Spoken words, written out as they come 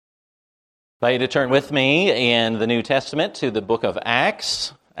invite you to turn with me in the New Testament to the book of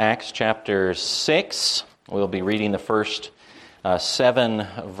Acts, Acts chapter 6. We'll be reading the first 7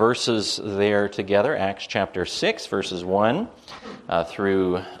 verses there together. Acts chapter 6, verses 1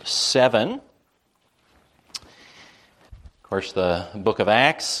 through 7. Of course, the book of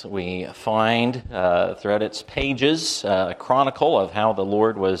Acts, we find throughout its pages a chronicle of how the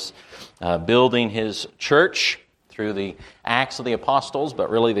Lord was building His church through the Acts of the Apostles,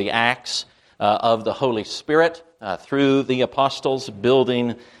 but really the Acts of the Holy Spirit through the apostles,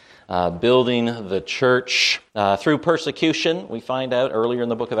 building the church. Through persecution, we find out earlier in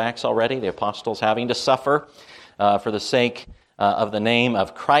the book of Acts already, the apostles having to suffer for the sake of the name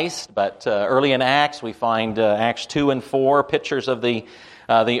of Christ. But early in Acts, we find Acts 2 and 4, pictures of the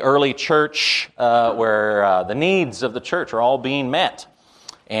early church where the needs of the church are all being met.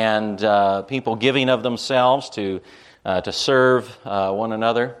 And people giving of themselves to serve one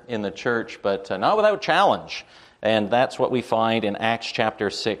another in the church, but not without challenge. And that's what we find in Acts chapter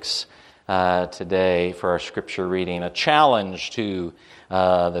 6 today for our scripture reading, a challenge to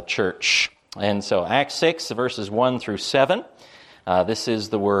the church. And so Acts 6, verses 1 through 7, this is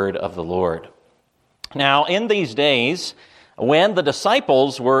the word of the Lord. Now, in these days, when the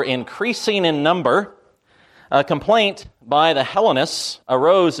disciples were increasing in number, a complaint by the Hellenists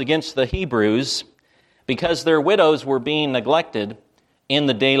arose against the Hebrews because their widows were being neglected in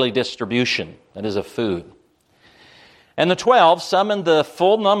the daily distribution, that is, of food. And the 12 summoned the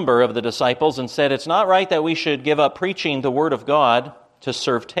full number of the disciples and said, "It's not right that we should give up preaching the word of God to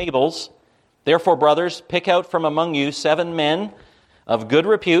serve tables. Therefore, brothers, pick out from among you 7 men of good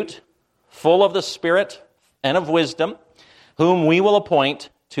repute, full of the Spirit and of wisdom, whom we will appoint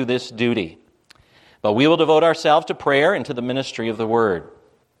to this duty. But we will devote ourselves to prayer and to the ministry of the word."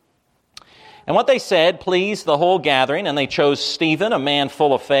 And what they said pleased the whole gathering, and they chose Stephen, a man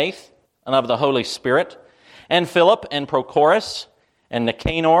full of faith and of the Holy Spirit, and Philip and Prochorus, and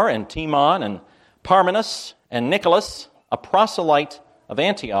Nicanor and Timon, and Parmenas, and Nicholas, a proselyte of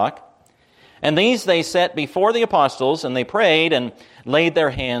Antioch. And these they set before the apostles, and they prayed and laid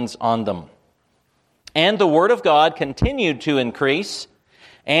their hands on them. And the word of God continued to increase,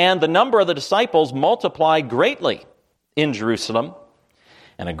 and the number of the disciples multiplied greatly in Jerusalem,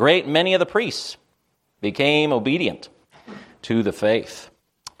 and a great many of the priests became obedient to the faith.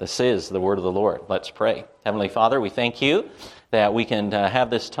 This is the word of the Lord. Let's pray. Heavenly Father, we thank you that we can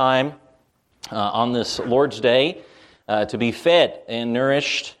have this time on this Lord's Day to be fed and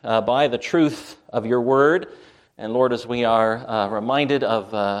nourished by the truth of your word. And Lord, as we are reminded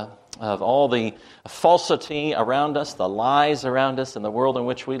of all the falsity around us, the lies around us, and the world in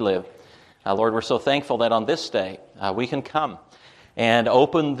which we live, Lord, we're so thankful that on this day we can come and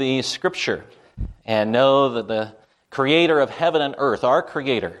open the Scripture and know that the Creator of heaven and earth, our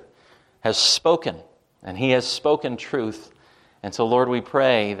Creator, has spoken, and He has spoken truth. And so, Lord, we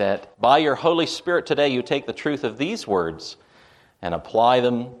pray that by your Holy Spirit today you take the truth of these words and apply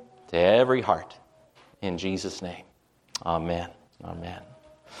them to every heart. In Jesus' name, amen. Amen.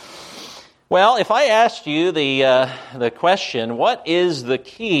 Well, if I asked you the question, what is the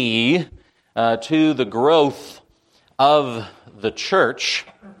key to the growth of the church,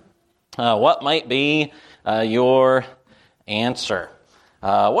 what might be your answer?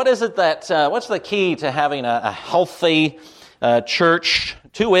 What is it what's the key to having a healthy church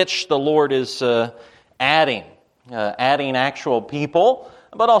to which the Lord is adding actual people,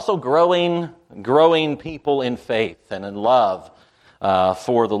 but also growing people in faith and in love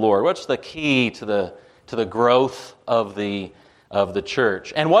for the Lord? What's the key to the growth of the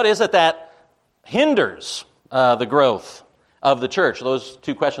church? And what is it that hinders the growth of the church? Those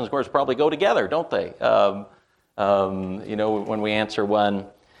two questions, of course, probably go together, don't they? When we answer one,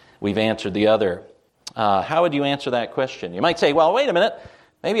 we've answered the other. How would you answer that question? You might say, well, wait a minute,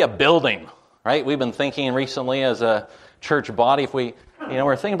 maybe a building, right? We've been thinking recently as a church body, if we're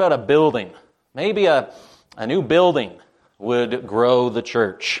thinking about a building, maybe a new building would grow the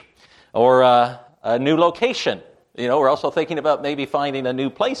church, or a new location. We're also thinking about maybe finding a new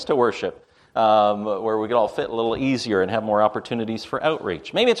place to worship, where we could all fit a little easier and have more opportunities for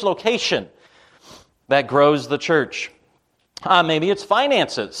outreach. Maybe it's location that grows the church. Maybe it's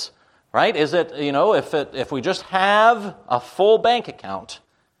finances, right? Is it, if we just have a full bank account,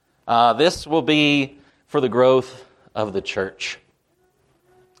 this will be for the growth of the church?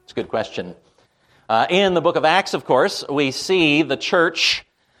 It's a good question. In the book of Acts, of course, we see the church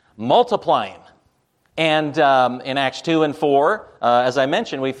multiplying. And in Acts 2 and 4, as I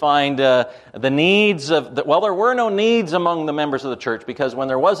mentioned, we find the needs of... there were no needs among the members of the church, because when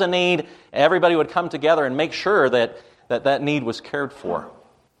there was a need, everybody would come together and make sure that need was cared for.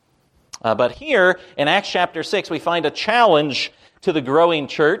 But here in Acts chapter 6, we find a challenge to the growing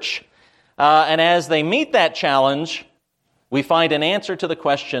church. And as they meet that challenge, we find an answer to the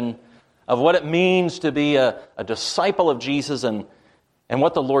question of what it means to be a disciple of Jesus and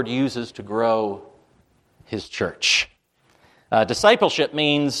what the Lord uses to grow His church. Discipleship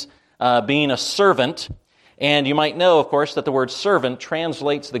means being a servant. And you might know, of course, that the word servant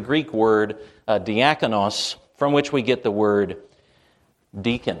translates the Greek word diakonos, from which we get the word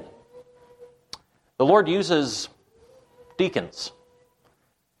deacon. The Lord uses deacons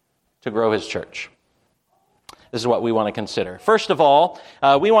to grow His church. This is what we want to consider. First of all,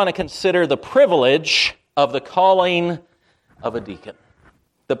 we want to consider the privilege of the calling of a deacon.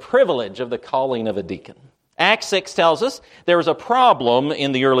 The privilege of the calling of a deacon. Acts 6 tells us there was a problem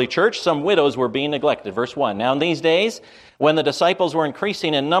in the early church. Some widows were being neglected. Verse 1. Now in these days, when the disciples were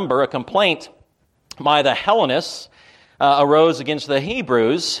increasing in number, a complaint by the Hellenists arose against the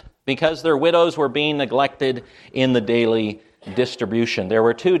Hebrews because their widows were being neglected in the daily distribution. There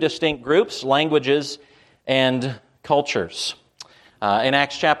were two distinct groups, languages and cultures. In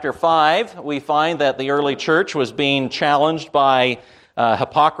Acts chapter 5, we find that the early church was being challenged by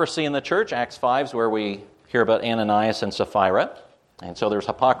hypocrisy in the church. Acts 5 is where we hear about Ananias and Sapphira. And so there's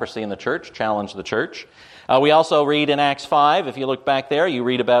hypocrisy in the church, challenge the church. We also read in Acts 5, if you look back there, you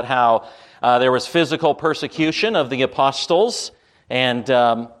read about how there was physical persecution of the apostles. And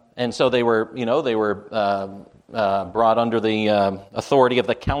so they were brought under the authority of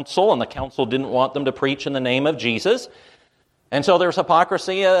the council, and the council didn't want them to preach in the name of Jesus. And so there was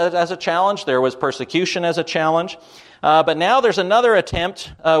hypocrisy as a challenge. There was persecution as a challenge. But now there's another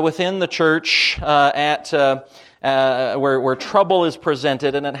attempt within the church where trouble is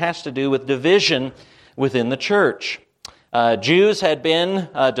presented, and it has to do with division within the church. Jews had been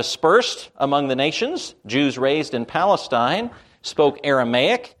dispersed among the nations. Jews raised in Palestine spoke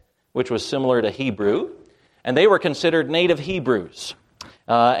Aramaic, which was similar to Hebrew, and they were considered native Hebrews.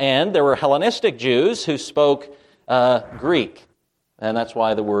 And there were Hellenistic Jews who spoke Greek, and that's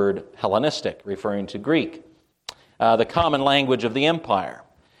why the word Hellenistic, referring to Greek, the common language of the empire.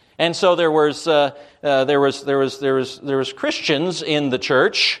 And so there was Christians in the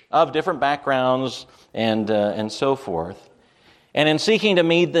church of different backgrounds and so forth. And in seeking to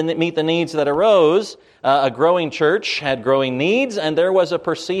meet the needs that arose, a growing church had growing needs, and there was a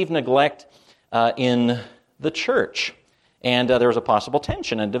perceived neglect in the church. And there was a possible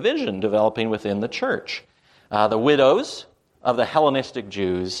tension and division developing within the church. The widows of the Hellenistic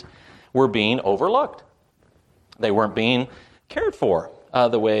Jews were being overlooked. They weren't being cared for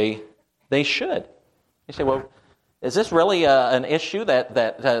the way they should. You say, well, is this really an issue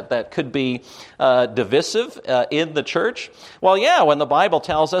that could be divisive in the church? Well, yeah, when the Bible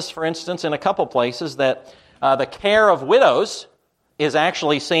tells us, for instance, in a couple places that the care of widows is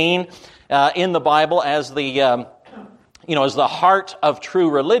actually seen in the Bible as the heart of true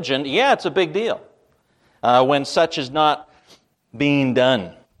religion, yeah, it's a big deal when such is not being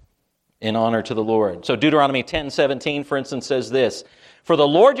done in honor to the Lord. So Deuteronomy 10:17, for instance, says this: "For the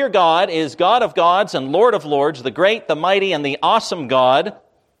Lord your God is God of gods and Lord of lords, the great, the mighty, and the awesome God,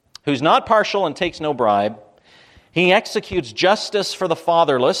 who's not partial and takes no bribe. He executes justice for the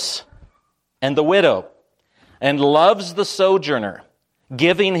fatherless and the widow, and loves the sojourner,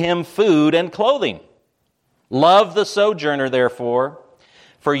 giving him food and clothing. Love the sojourner, therefore,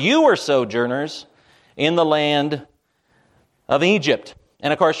 for you were sojourners in the land of Egypt."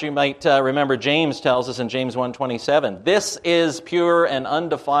 And of course, you might remember James tells us in James 1:27, this is pure and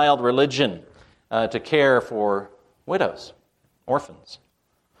undefiled religion, to care for widows, orphans.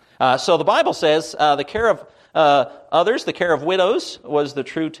 So the Bible says the care of others, the care of widows, was the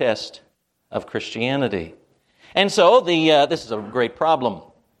true test of Christianity. And so this is a great problem.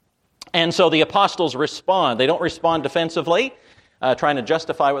 And so the apostles respond. They don't respond defensively, trying to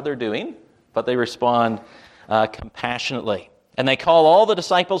justify what they're doing, but they respond compassionately. And they call all the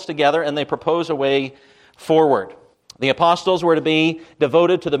disciples together and they propose a way forward. The apostles were to be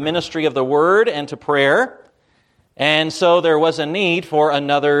devoted to the ministry of the word and to prayer. And so there was a need for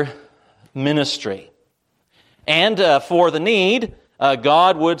another ministry. And for the need,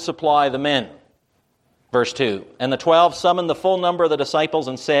 God would supply the men. Verse 2, "And the 12 summoned the full number of the disciples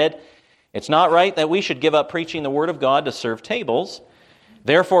and said, 'It's not right that we should give up preaching the word of God to serve tables.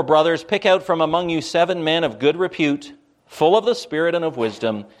 Therefore, brothers, pick out from among you 7 men of good repute, full of the Spirit and of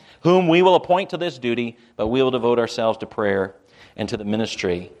wisdom, whom we will appoint to this duty, but we will devote ourselves to prayer and to the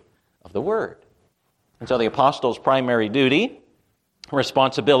ministry of the word.'" And so the apostles' primary duty,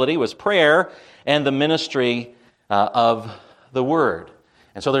 responsibility, was prayer and the ministry of the word.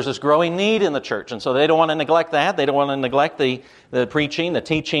 And so there's this growing need in the church. And so they don't want to neglect that. They don't want to neglect the preaching, the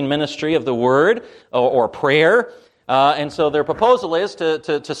teaching ministry of the Word or prayer. And so their proposal is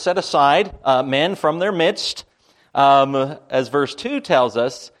to set aside men from their midst, as verse 2 tells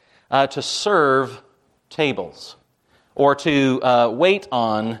us, to serve tables or to wait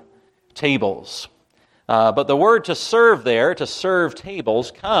on tables. But the word to serve there, to serve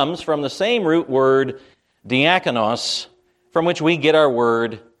tables, comes from the same root word, diakonos, from which we get our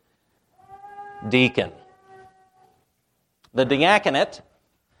word deacon. The diaconate,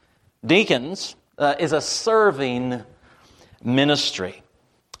 deacons, is a serving ministry.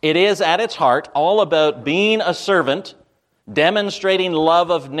 It is at its heart all about being a servant, demonstrating love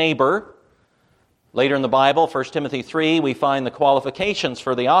of neighbor. Later in the Bible, 1 Timothy 3, we find the qualifications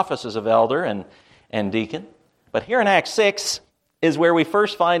for the offices of elder and deacon. But here in Acts 6 is where we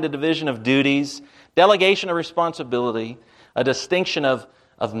first find a division of duties, delegation of responsibility, a distinction of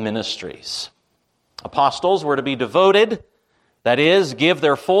ministries. Apostles were to be devoted, that is, give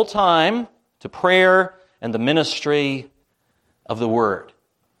their full time to prayer and the ministry of the Word.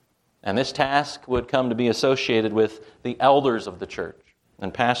 And this task would come to be associated with the elders of the church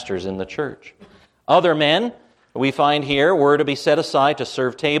and pastors in the church. Other men, we find here, were to be set aside to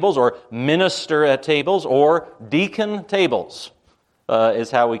serve tables or minister at tables or deacon tables,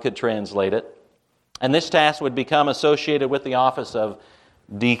 is how we could translate it. And this task would become associated with the office of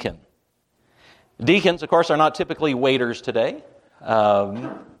deacon. Deacons, of course, are not typically waiters today,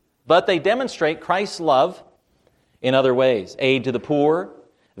 but they demonstrate Christ's love in other ways. Aid to the poor,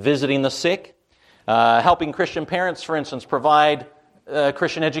 visiting the sick, helping Christian parents, for instance, provide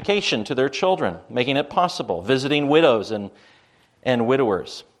Christian education to their children, making it possible, visiting widows and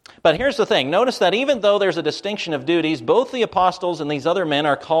widowers. But here's the thing. Notice that even though there's a distinction of duties, both the apostles and these other men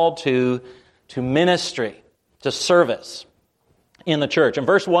are called to ministry, to service in the church. In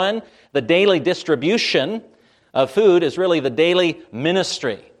verse 1, the daily distribution of food is really the daily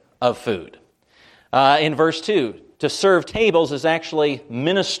ministry of food. In verse 2, to serve tables is actually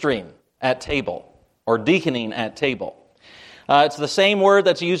ministering at table or deaconing at table. It's the same word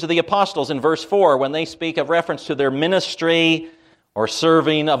that's used of the apostles in verse 4 when they speak of reference to their ministry or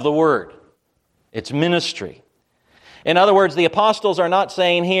serving of the Word. It's ministry. In other words, the apostles are not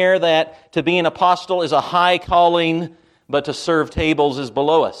saying here that to be an apostle is a high calling, but to serve tables is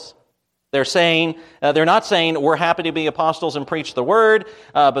below us. They're not saying we're happy to be apostles and preach the Word,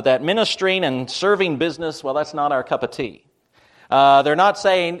 but that ministering and serving business, well, that's not our cup of tea. They're not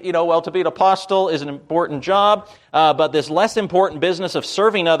saying, to be an apostle is an important job, but this less important business of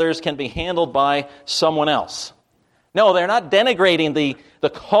serving others can be handled by someone else. No, they're not denigrating the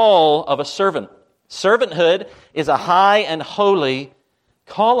call of a servant. Servanthood is a high and holy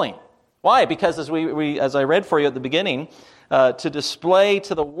calling. Why? Because as I read for you at the beginning, to display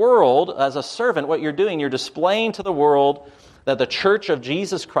to the world as a servant, what you're doing, you're displaying to the world that the church of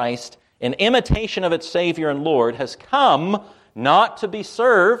Jesus Christ, in imitation of its Savior and Lord, has come not to be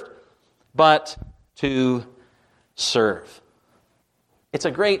served, but to serve. It's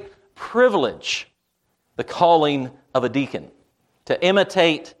a great privilege, the calling of a deacon, to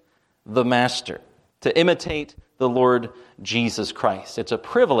imitate the Master, to imitate the Lord Jesus Christ. It's a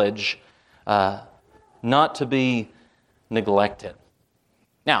privilege not to be neglected.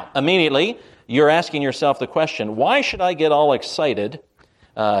 Now, immediately, you're asking yourself the question, why should I get all excited,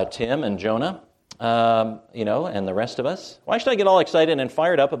 Tim and Jonah, and the rest of us? Why should I get all excited and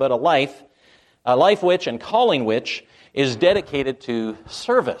fired up about a life which and calling which is dedicated to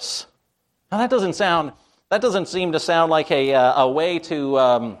service? Now, that doesn't seem to sound like a way to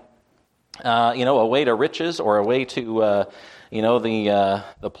a way to riches or a way to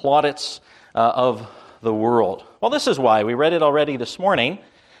the plaudits of the world. Well, this is why. We read it already this morning.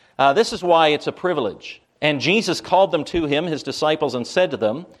 This is why it's a privilege. And Jesus called them to him, his disciples, and said to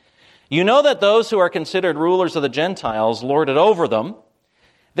them, "You know that those who are considered rulers of the Gentiles lord it over them.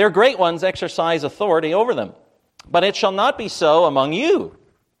 Their great ones exercise authority over them. But it shall not be so among you.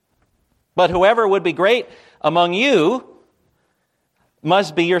 But whoever would be great among you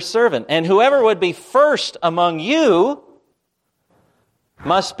must be your servant. And whoever would be first among you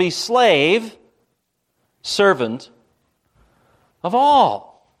must be slave, servant of all."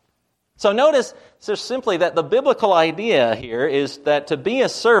 So notice just simply that the biblical idea here is that to be a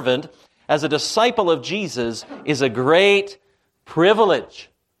servant as a disciple of Jesus is a great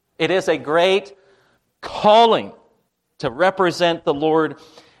privilege. It is a great calling to represent the Lord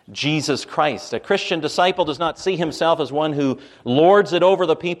Jesus Christ. A Christian disciple does not see himself as one who lords it over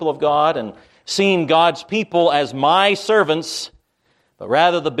the people of God and seeing God's people as my servants, But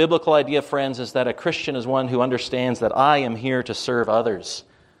rather the biblical idea, friends, is that a Christian is one who understands that I am here to serve others.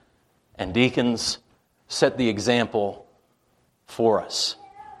 And deacons set the example for us.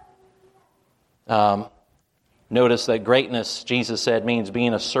 Notice that greatness, Jesus said, means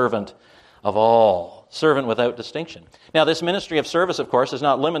being a servant of all. Servant without distinction. Now, this ministry of service, of course, is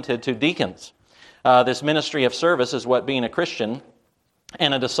not limited to deacons. This ministry of service is what being a Christian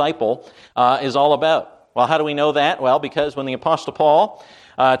and a disciple is all about. Well, how do we know that? Well, because when the Apostle Paul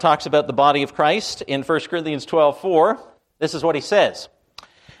talks about the body of Christ in 1 Corinthians 12:4, this is what he says.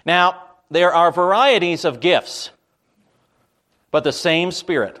 Now, there are varieties of gifts, but the same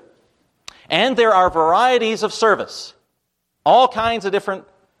Spirit. And there are varieties of service, all kinds of different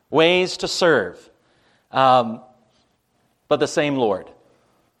ways to serve, but the same Lord.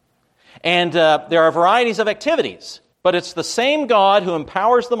 And there are varieties of activities, but it's the same God who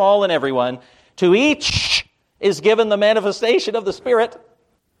empowers them all and everyone. To each is given the manifestation of the Spirit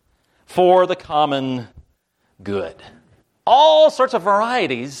for the common good. All sorts of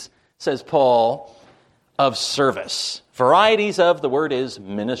varieties, says Paul, of service. Varieties of, the word is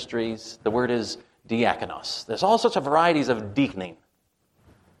ministries, the word is diakonos. There's all sorts of varieties of deaconing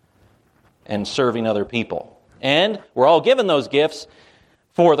and serving other people. And we're all given those gifts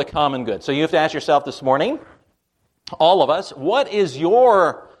for the common good. So you have to ask yourself this morning, all of us, what is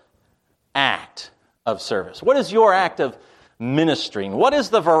your act of service? What is your act of ministering? What is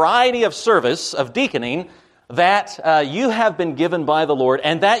the variety of service, of deaconing, that you have been given by the Lord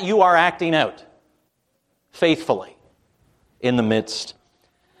and that you are acting out faithfully in the midst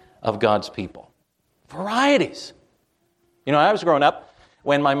of God's people? Varieties. You know, I was growing up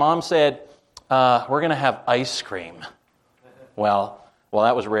when my mom said, we're going to have ice cream. Well,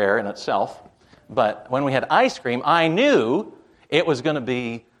 that was rare in itself. But when we had ice cream, I knew it was going to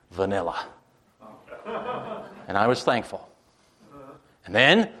be vanilla. And I was thankful. And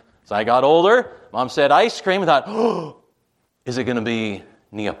then, as I got older, Mom said ice cream. I thought, oh, is it going to be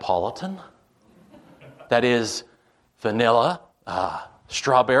Neapolitan? That is vanilla,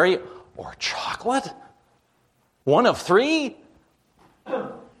 strawberry, or chocolate? One of three?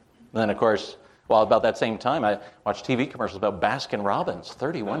 Then, of course, well, about that same time, I watched TV commercials about Baskin-Robbins,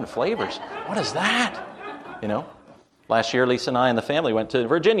 31 flavors. What is that? You know? Last year, Lisa and I and the family went to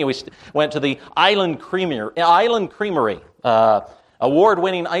Virginia. We went to the Island Creamery,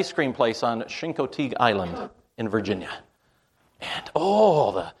 award-winning ice cream place on Chincoteague Island in Virginia. And,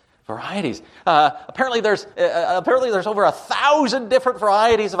 the varieties. Apparently there's over 1,000 different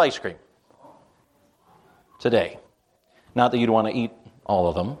varieties of ice cream today. Not that you'd want to eat all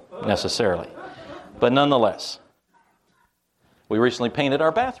of them, necessarily. But nonetheless, we recently painted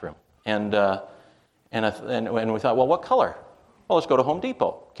our bathroom. And we thought, well, what color? Well, let's go to Home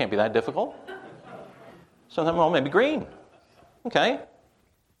Depot. Can't be that difficult. So then, well, maybe green. Okay.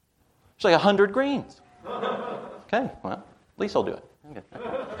 There's like 100 greens. Okay, well, Lisa will do it. Okay.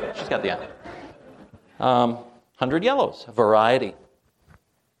 She's got the eye. 100 yellows, variety.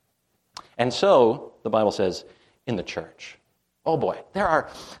 And so, the Bible says, in the church. Oh boy, there are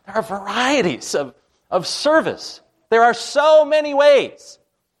varieties of service. There are so many ways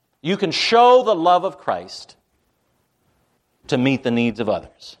you can show the love of Christ to meet the needs of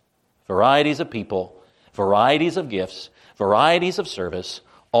others. Varieties of people, varieties of gifts, varieties of service,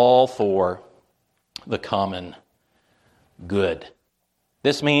 all for the common good.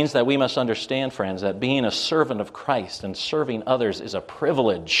 This means that we must understand, friends, that being a servant of Christ and serving others is a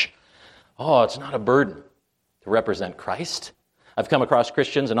privilege. Oh, it's not a burden to represent Christ. I've come across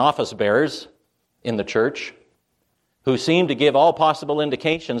Christians and office bearers in the church who seem to give all possible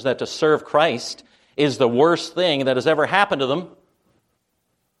indications that to serve Christ is the worst thing that has ever happened to them.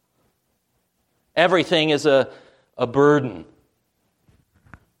 Everything is a burden.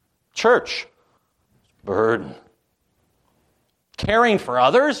 Church, burden. Caring for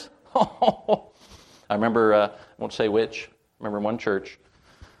others? I remember, I won't say which, I remember one church,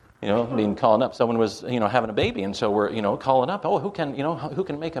 being called up. Someone was, having a baby, and so we're, calling up. Oh, who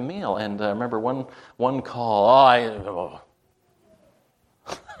can make a meal? And I remember one call.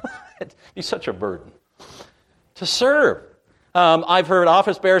 It'd be such a burden to serve. I've heard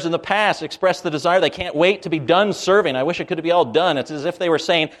office bearers in the past express the desire they can't wait to be done serving. I wish it could be all done. It's as if they were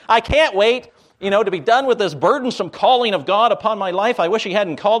saying, I can't wait, to be done with this burdensome calling of God upon my life. I wish He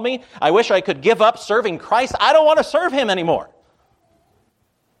hadn't called me. I wish I could give up serving Christ. I don't want to serve Him anymore.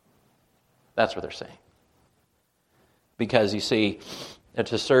 That's what they're saying. Because, you see,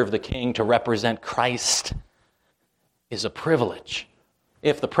 to serve the King, to represent Christ, is a privilege.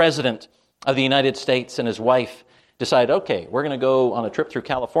 If the President of the United States and his wife decide, okay, we're going to go on a trip through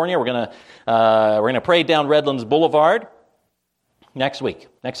California, we're going to parade down Redlands Boulevard, next week,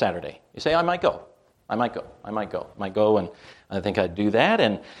 next Saturday. You say, I might go. I might go, and I think I'd do that.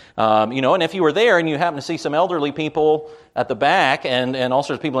 And, and if you were there and you happen to see some elderly people at the back and all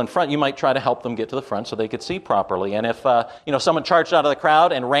sorts of people in front, you might try to help them get to the front so they could see properly. And if, someone charged out of the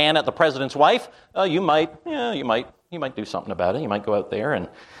crowd and ran at the president's wife, you might do something about it. You might go out there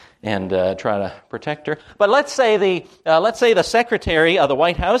and try to protect her. But let's say the secretary of the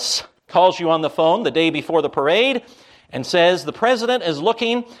White House calls you on the phone the day before the parade and says the president is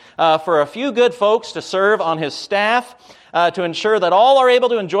looking for a few good folks to serve on his staff to ensure that all are able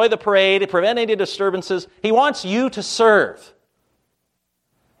to enjoy the parade, prevent any disturbances. He wants you to serve.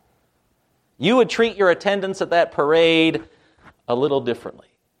 You would treat your attendance at that parade a little differently.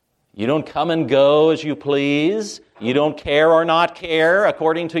 You don't come and go as you please. You don't care or not care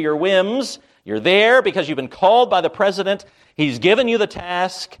according to your whims. You're there because you've been called by the president. He's given you the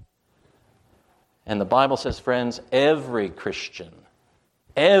task. And the Bible says, friends, every Christian,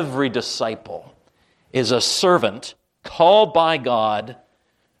 every disciple is a servant called by God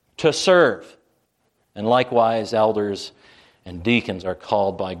to serve. And likewise, elders and deacons are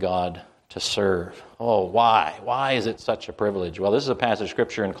called by God to serve. Oh, why? Why is it such a privilege? Well, this is a passage of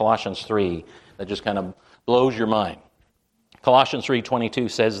Scripture in Colossians 3 that just kind of blows your mind. Colossians 3:22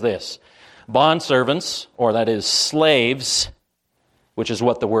 says this, bondservants, or that is slaves, which is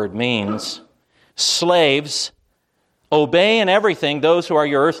what the word means, slaves, obey in everything those who are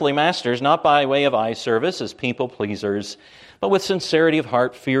your earthly masters, not by way of eye service as people pleasers, but with sincerity of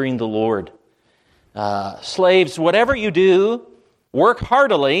heart, fearing the Lord. Slaves, whatever you do, work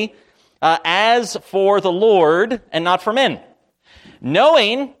heartily as for the Lord and not for men,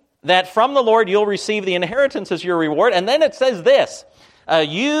 knowing that from the Lord you'll receive the inheritance as your reward. And then it says this,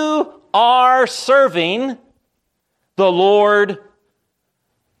 you are serving the Lord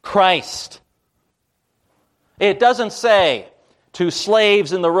Christ. It doesn't say to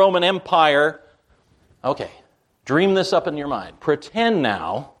slaves in the Roman Empire, okay, dream this up in your mind. Pretend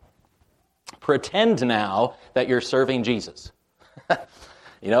now that you're serving Jesus.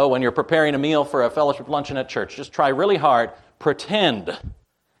 When you're preparing a meal for a fellowship luncheon at church, just try really hard, pretend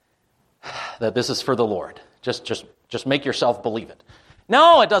that this is for the Lord. Just make yourself believe it.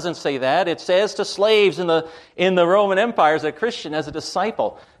 No, it doesn't say that. It says to slaves in the Roman Empire, as a Christian, as a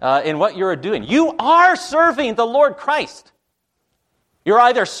disciple, in what you're doing. You are serving the Lord Christ. You're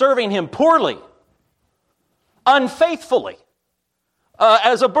either serving Him poorly, unfaithfully,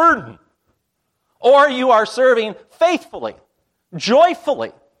 as a burden, or you are serving faithfully,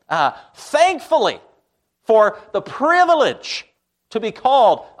 joyfully, thankfully for the privilege to be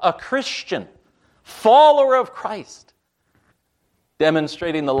called a Christian, follower of Christ,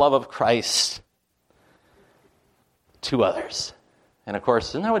 demonstrating the love of Christ to others. And of course,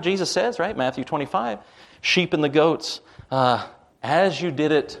 isn't that what Jesus says, right? Matthew 25, sheep and the goats, as you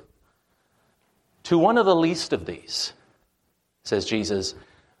did it to one of the least of these, says Jesus,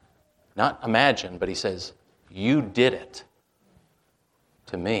 not imagine, but He says, you did it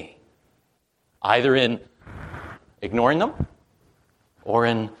to me. Either in ignoring them or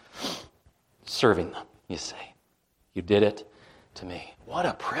in serving them, you say. You did it to me. What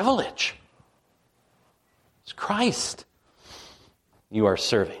a privilege. It's Christ you are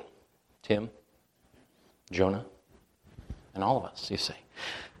serving. Tim, Jonah, and all of us, you say.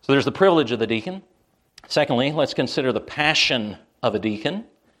 So there's the privilege of the deacon. Secondly, let's consider the passion of a deacon.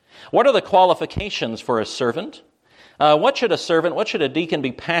 What are the qualifications for a servant? What should a deacon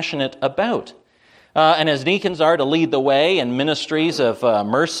be passionate about? And as deacons are to lead the way in ministries of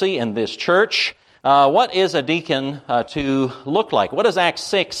mercy in this church, what is a deacon to look like? What does Acts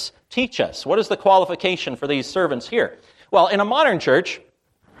 6 teach us? What is the qualification for these servants here? Well, in a modern church,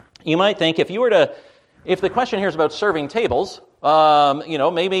 you might think if the question here is about serving tables,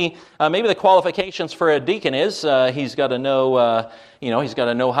 maybe the qualifications for a deacon is he's got to know,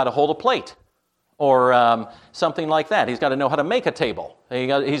 how to hold a plate, or something like that. He's got to know how to make a table.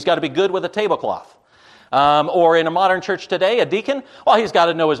 He's got to be good with a tablecloth. Or in a modern church today, a deacon, well, he's got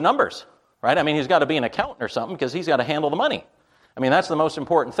to know his numbers. Right? I mean, he's got to be an accountant or something because he's got to handle the money. I mean, that's the most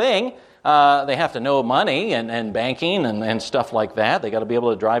important thing. They have to know money and banking and stuff like that. They got to be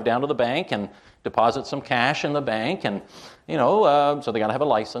able to drive down to the bank and deposit some cash in the bank. And, so they got to have a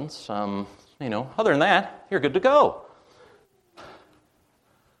license. Other than that, you're good to go.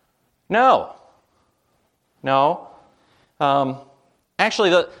 No. Actually,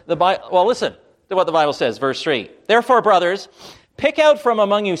 the Bible, well, listen to what the Bible says, verse 3. Therefore, brothers, pick out from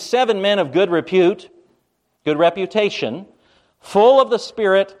among you 7 men of good reputation, full of the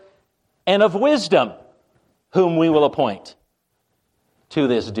Spirit and of wisdom, whom we will appoint to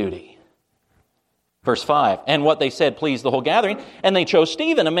this duty. Verse 5, and what they said pleased the whole gathering, and they chose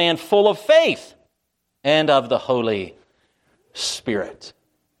Stephen, a man full of faith and of the Holy Spirit.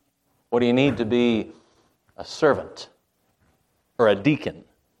 What do you need to be a servant or a deacon?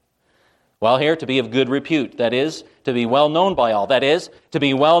 Well, here, to be of good repute, that is, to be well known by all. That is, to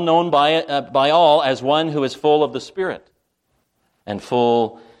be well known by all as one who is full of the Spirit and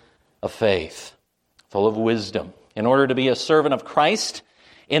full of faith, full of wisdom. In order to be a servant of Christ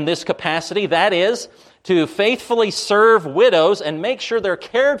in this capacity, that is, to faithfully serve widows and make sure they're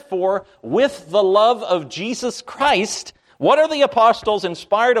cared for with the love of Jesus Christ, what are the apostles,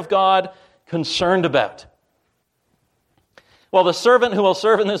 inspired of God, concerned about? Well, the servant who will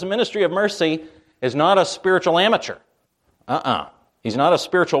serve in this ministry of mercy is not a spiritual amateur. He's not a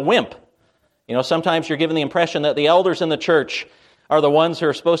spiritual wimp. You know, sometimes you're given the impression that the elders in the church are the ones who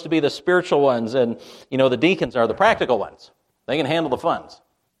are supposed to be the spiritual ones, and, you know, the deacons are the practical ones. They can handle the funds.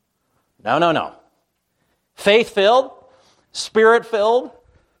 No. Faith-filled, Spirit-filled,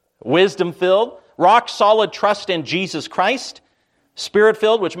 wisdom-filled, rock-solid trust in Jesus Christ,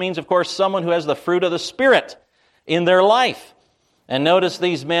 Spirit-filled, which means, of course, someone who has the fruit of the Spirit in their life. And notice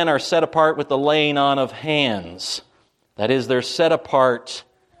these men are set apart with the laying on of hands. That is, they're set apart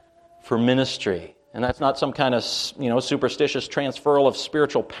for ministry. And that's not some kind of, superstitious transferal of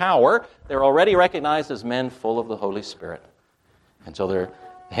spiritual power. They're already recognized as men full of the Holy Spirit. And so their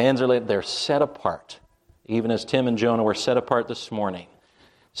hands are laid, they're set apart. Even as Tim and Jonah were set apart this morning.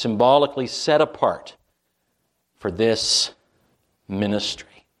 Symbolically set apart for this ministry.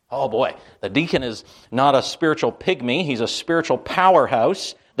 Oh boy, the deacon is not a spiritual pygmy, he's a spiritual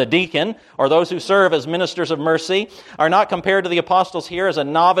powerhouse. The deacon, or those who serve as ministers of mercy, are not compared to the apostles here as a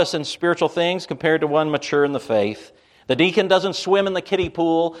novice in spiritual things compared to one mature in the faith. The deacon doesn't swim in the kiddie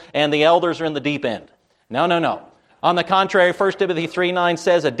pool and the elders are in the deep end. No. On the contrary, 1 Timothy 3:9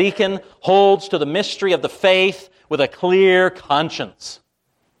 says, a deacon holds to the mystery of the faith with a clear conscience.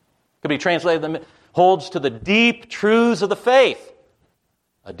 Could be translated, holds to the deep truths of the faith.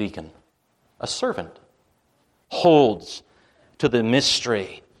 A deacon, a servant, holds to the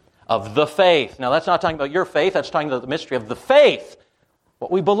mystery of the faith. Now, that's not talking about your faith, that's talking about the mystery of the faith,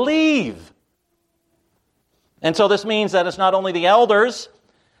 what we believe. And so this means that it's not only the elders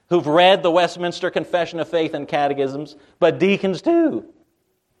who've read the Westminster Confession of Faith and catechisms, but deacons too.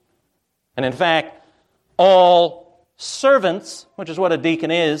 And in fact, all servants, which is what a deacon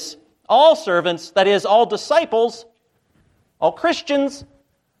is, all servants, that is, all disciples, all Christians,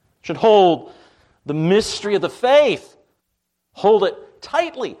 should hold the mystery of the faith. Hold it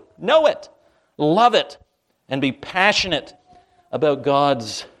tightly, know it, love it, and be passionate about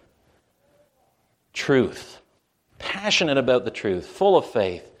God's truth. Passionate about the truth, full of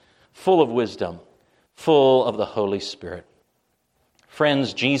faith, full of wisdom, full of the Holy Spirit.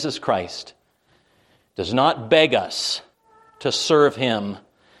 Friends, Jesus Christ does not beg us to serve Him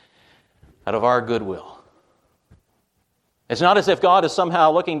out of our goodwill. It's not as if God is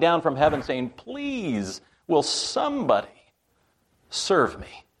somehow looking down from heaven saying, please, will somebody serve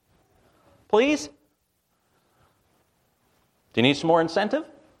me? Please? Do you need some more incentive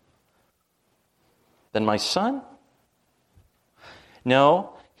than my son?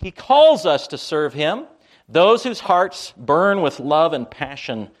 No, He calls us to serve Him, those whose hearts burn with love and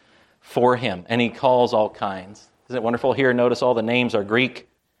passion for Him, and He calls all kinds. Isn't it wonderful here? Notice all the names are Greek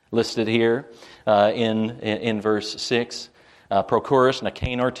listed here in verse 6. Prochorus,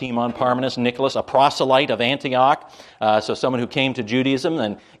 Nicanor, Timon, Parmenas, Nicholas, a proselyte of Antioch, so someone who came to Judaism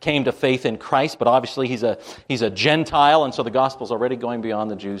and came to faith in Christ, but obviously he's a Gentile, and so the gospel's already going beyond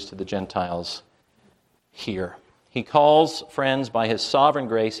the Jews to the Gentiles here. He calls, friends, by His sovereign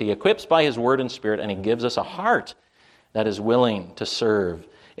grace, He equips by His word and Spirit, and He gives us a heart that is willing to serve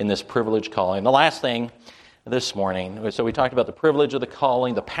in this privileged calling. The last thing this morning, so we talked about the privilege of the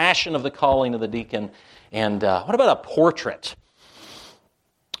calling, the passion of the calling of the deacon, and what about a portrait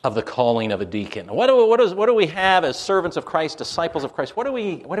of the calling of a deacon? What do we have as servants of Christ, disciples of Christ? What do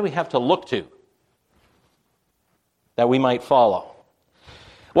we have to look to that we might follow?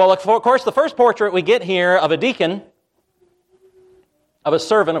 Well, of course, the first portrait we get here of a deacon, of a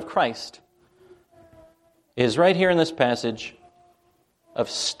servant of Christ, is right here in this passage of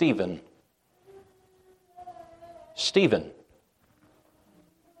Stephen. Stephen.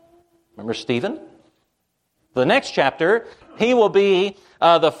 Remember Stephen? The next chapter, he will be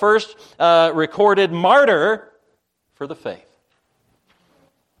the first recorded martyr for the faith.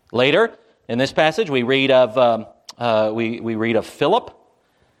 Later, in this passage, we read of we read of Philip.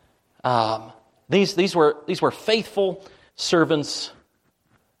 These were faithful servants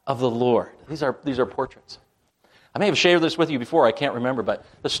of the Lord. These are portraits. I may have shared this with you before. I can't remember, but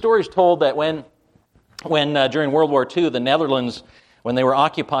the story is told that when when during World War II, the Netherlands, when they were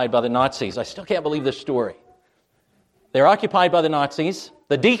occupied by the Nazis, I still can't believe this story. They were occupied by the Nazis.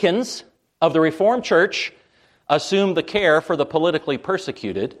 The deacons of the Reformed Church assumed the care for the politically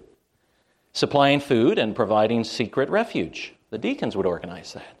persecuted, supplying food and providing secret refuge. The deacons would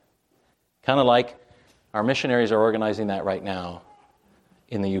organize that. Kind of like our missionaries are organizing that right now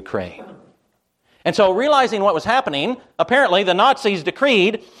in the Ukraine. And so, realizing what was happening, apparently the Nazis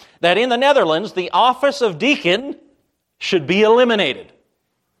decreed that in the Netherlands, the office of deacon should be eliminated.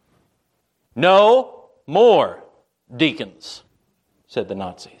 No more deacons, said the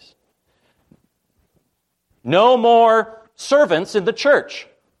Nazis. No more servants in the church,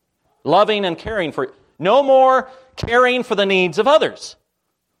 loving and caring for. No more caring for the needs of others.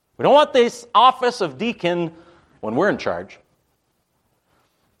 We don't want this office of deacon when we're in charge.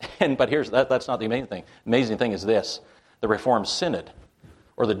 But that's not the amazing thing. The amazing thing is this. The Reformed Synod,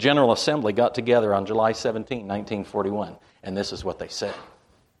 or the General Assembly, got together on July 17, 1941, and this is what they said.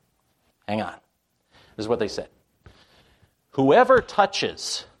 Hang on. This is what they said. Whoever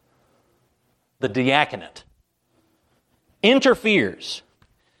touches the diaconate interferes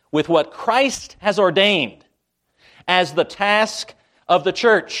with what Christ has ordained as the task of the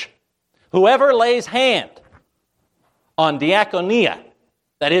church. Whoever lays hand on diaconia,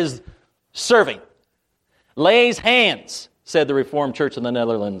 that is, serving, lays hands, said the Reformed Church in the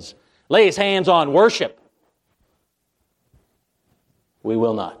Netherlands, lays hands on worship, we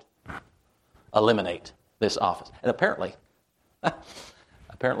will not eliminate this office. And apparently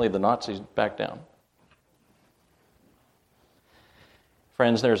the Nazis backed down.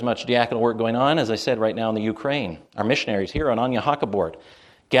 Friends, there's much diaconal work going on, as I said, right now in the Ukraine. Our missionaries here on Anya Hakabord,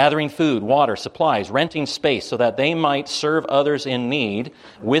 gathering food, water, supplies, renting space so that they might serve others in need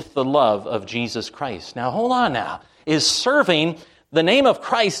with the love of Jesus Christ. Now, hold on now. Is serving the name of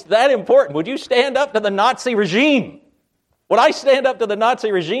Christ that important? Would you stand up to the Nazi regime? Would I stand up to the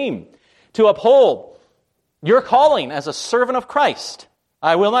Nazi regime to uphold your calling as a servant of Christ?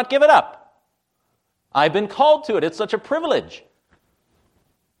 I will not give it up. I've been called to it. It's such a privilege.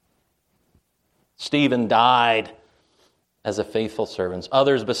 Stephen died as a faithful servant.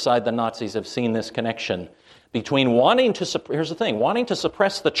 Others beside the Nazis have seen this connection between wanting to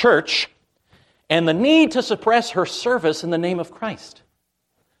suppress the church and the need to suppress her service in the name of Christ.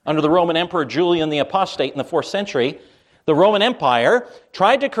 Under the Roman Emperor Julian the Apostate in the 4th century, the Roman Empire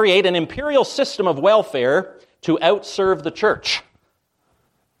tried to create an imperial system of welfare to outserve the church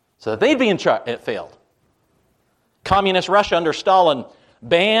so that they'd be in charge. It failed. Communist Russia under Stalin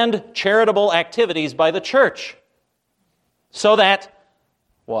banned charitable activities by the church. So that,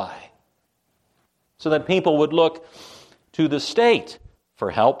 why? So that people would look to the state for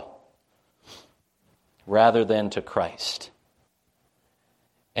help rather than to Christ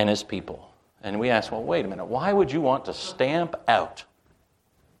and His people. And we ask, well, wait a minute, why would you want to stamp out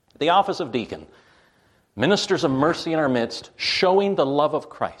the office of deacon, ministers of mercy in our midst, showing the love of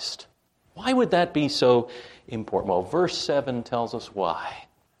Christ? Why would that be so important? Well, verse 7 tells us why.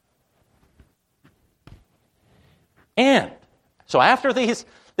 And so after these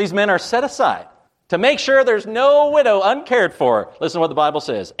men are set aside to make sure there's no widow uncared for, listen to what the Bible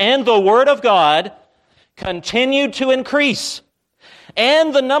says. And the word of God continued to increase,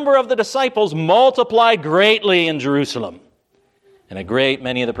 and the number of the disciples multiplied greatly in Jerusalem. And a great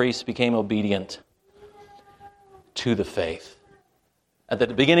many of the priests became obedient to the faith. At the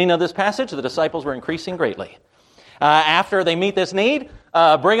beginning of this passage, the disciples were increasing greatly. After they meet this need,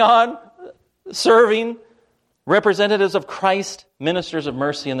 bring on serving representatives of Christ, ministers of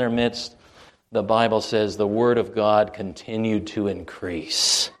mercy in their midst. The Bible says the word of God continued to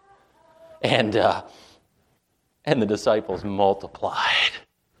increase. And the disciples multiplied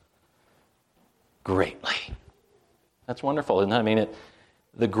greatly. That's wonderful, isn't it? I mean,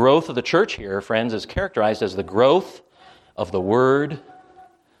 the growth of the church here, friends, is characterized as the growth of the Word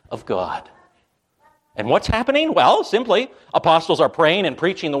of God. And what's happening? Well, simply, apostles are praying and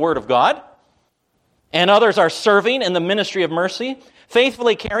preaching the Word of God, and others are serving in the ministry of mercy,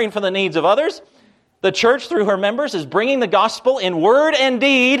 faithfully caring for the needs of others. The church, through her members, is bringing the gospel in word and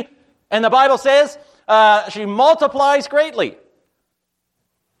deed, and the Bible says she multiplies greatly.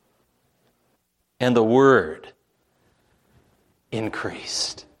 And the Word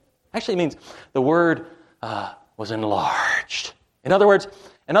increased. Actually, it means the Word was enlarged. In other words,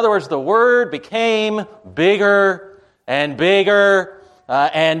 the Word became bigger and bigger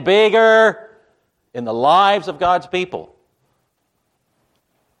and bigger in the lives of God's people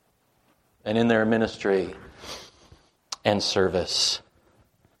and in their ministry and service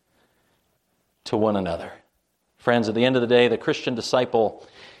to one another. Friends, at the end of the day, the Christian disciple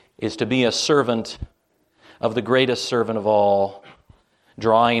is to be a servant of the greatest servant of all,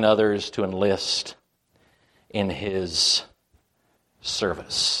 drawing others to enlist in his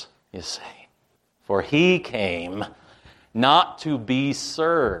service, you see. For he came not to be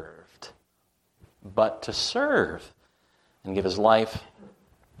served, but to serve and give his life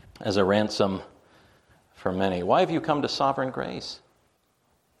as a ransom for many. Why have you come to Sovereign Grace?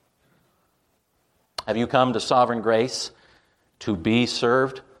 Have you come to Sovereign Grace to be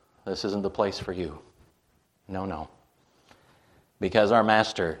served? This isn't the place for you. No. Because our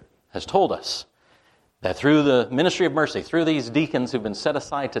Master has told us that through the ministry of mercy, through these deacons who've been set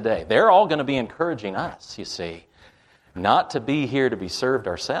aside today, they're all going to be encouraging us, you see, not to be here to be served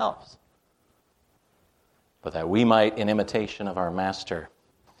ourselves, but that we might, in imitation of our Master,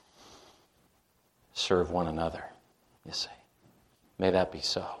 serve one another, you see. May that be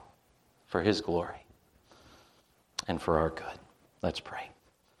so, for his glory and for our good. Let's pray.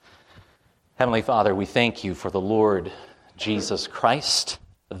 Heavenly Father, we thank you for the Lord Jesus Christ,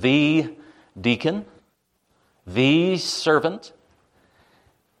 the deacon, the servant.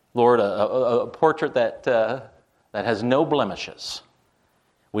 Lord, a portrait that has no blemishes.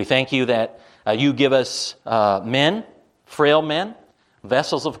 We thank you that you give us men, frail men,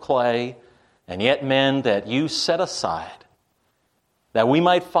 vessels of clay, and yet men that you set aside, that we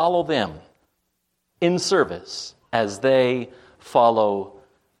might follow them in service as they follow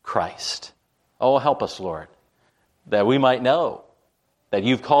Christ. Oh, help us, Lord, that we might know that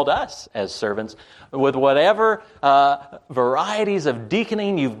you've called us as servants with whatever varieties of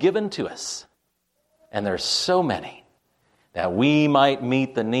deaconing you've given to us. And there's so many, that we might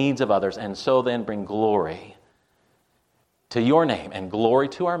meet the needs of others and so then bring glory to your name and glory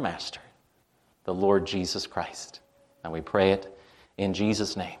to our Master, the Lord Jesus Christ. And we pray it in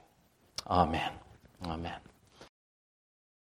Jesus' name. Amen. Amen.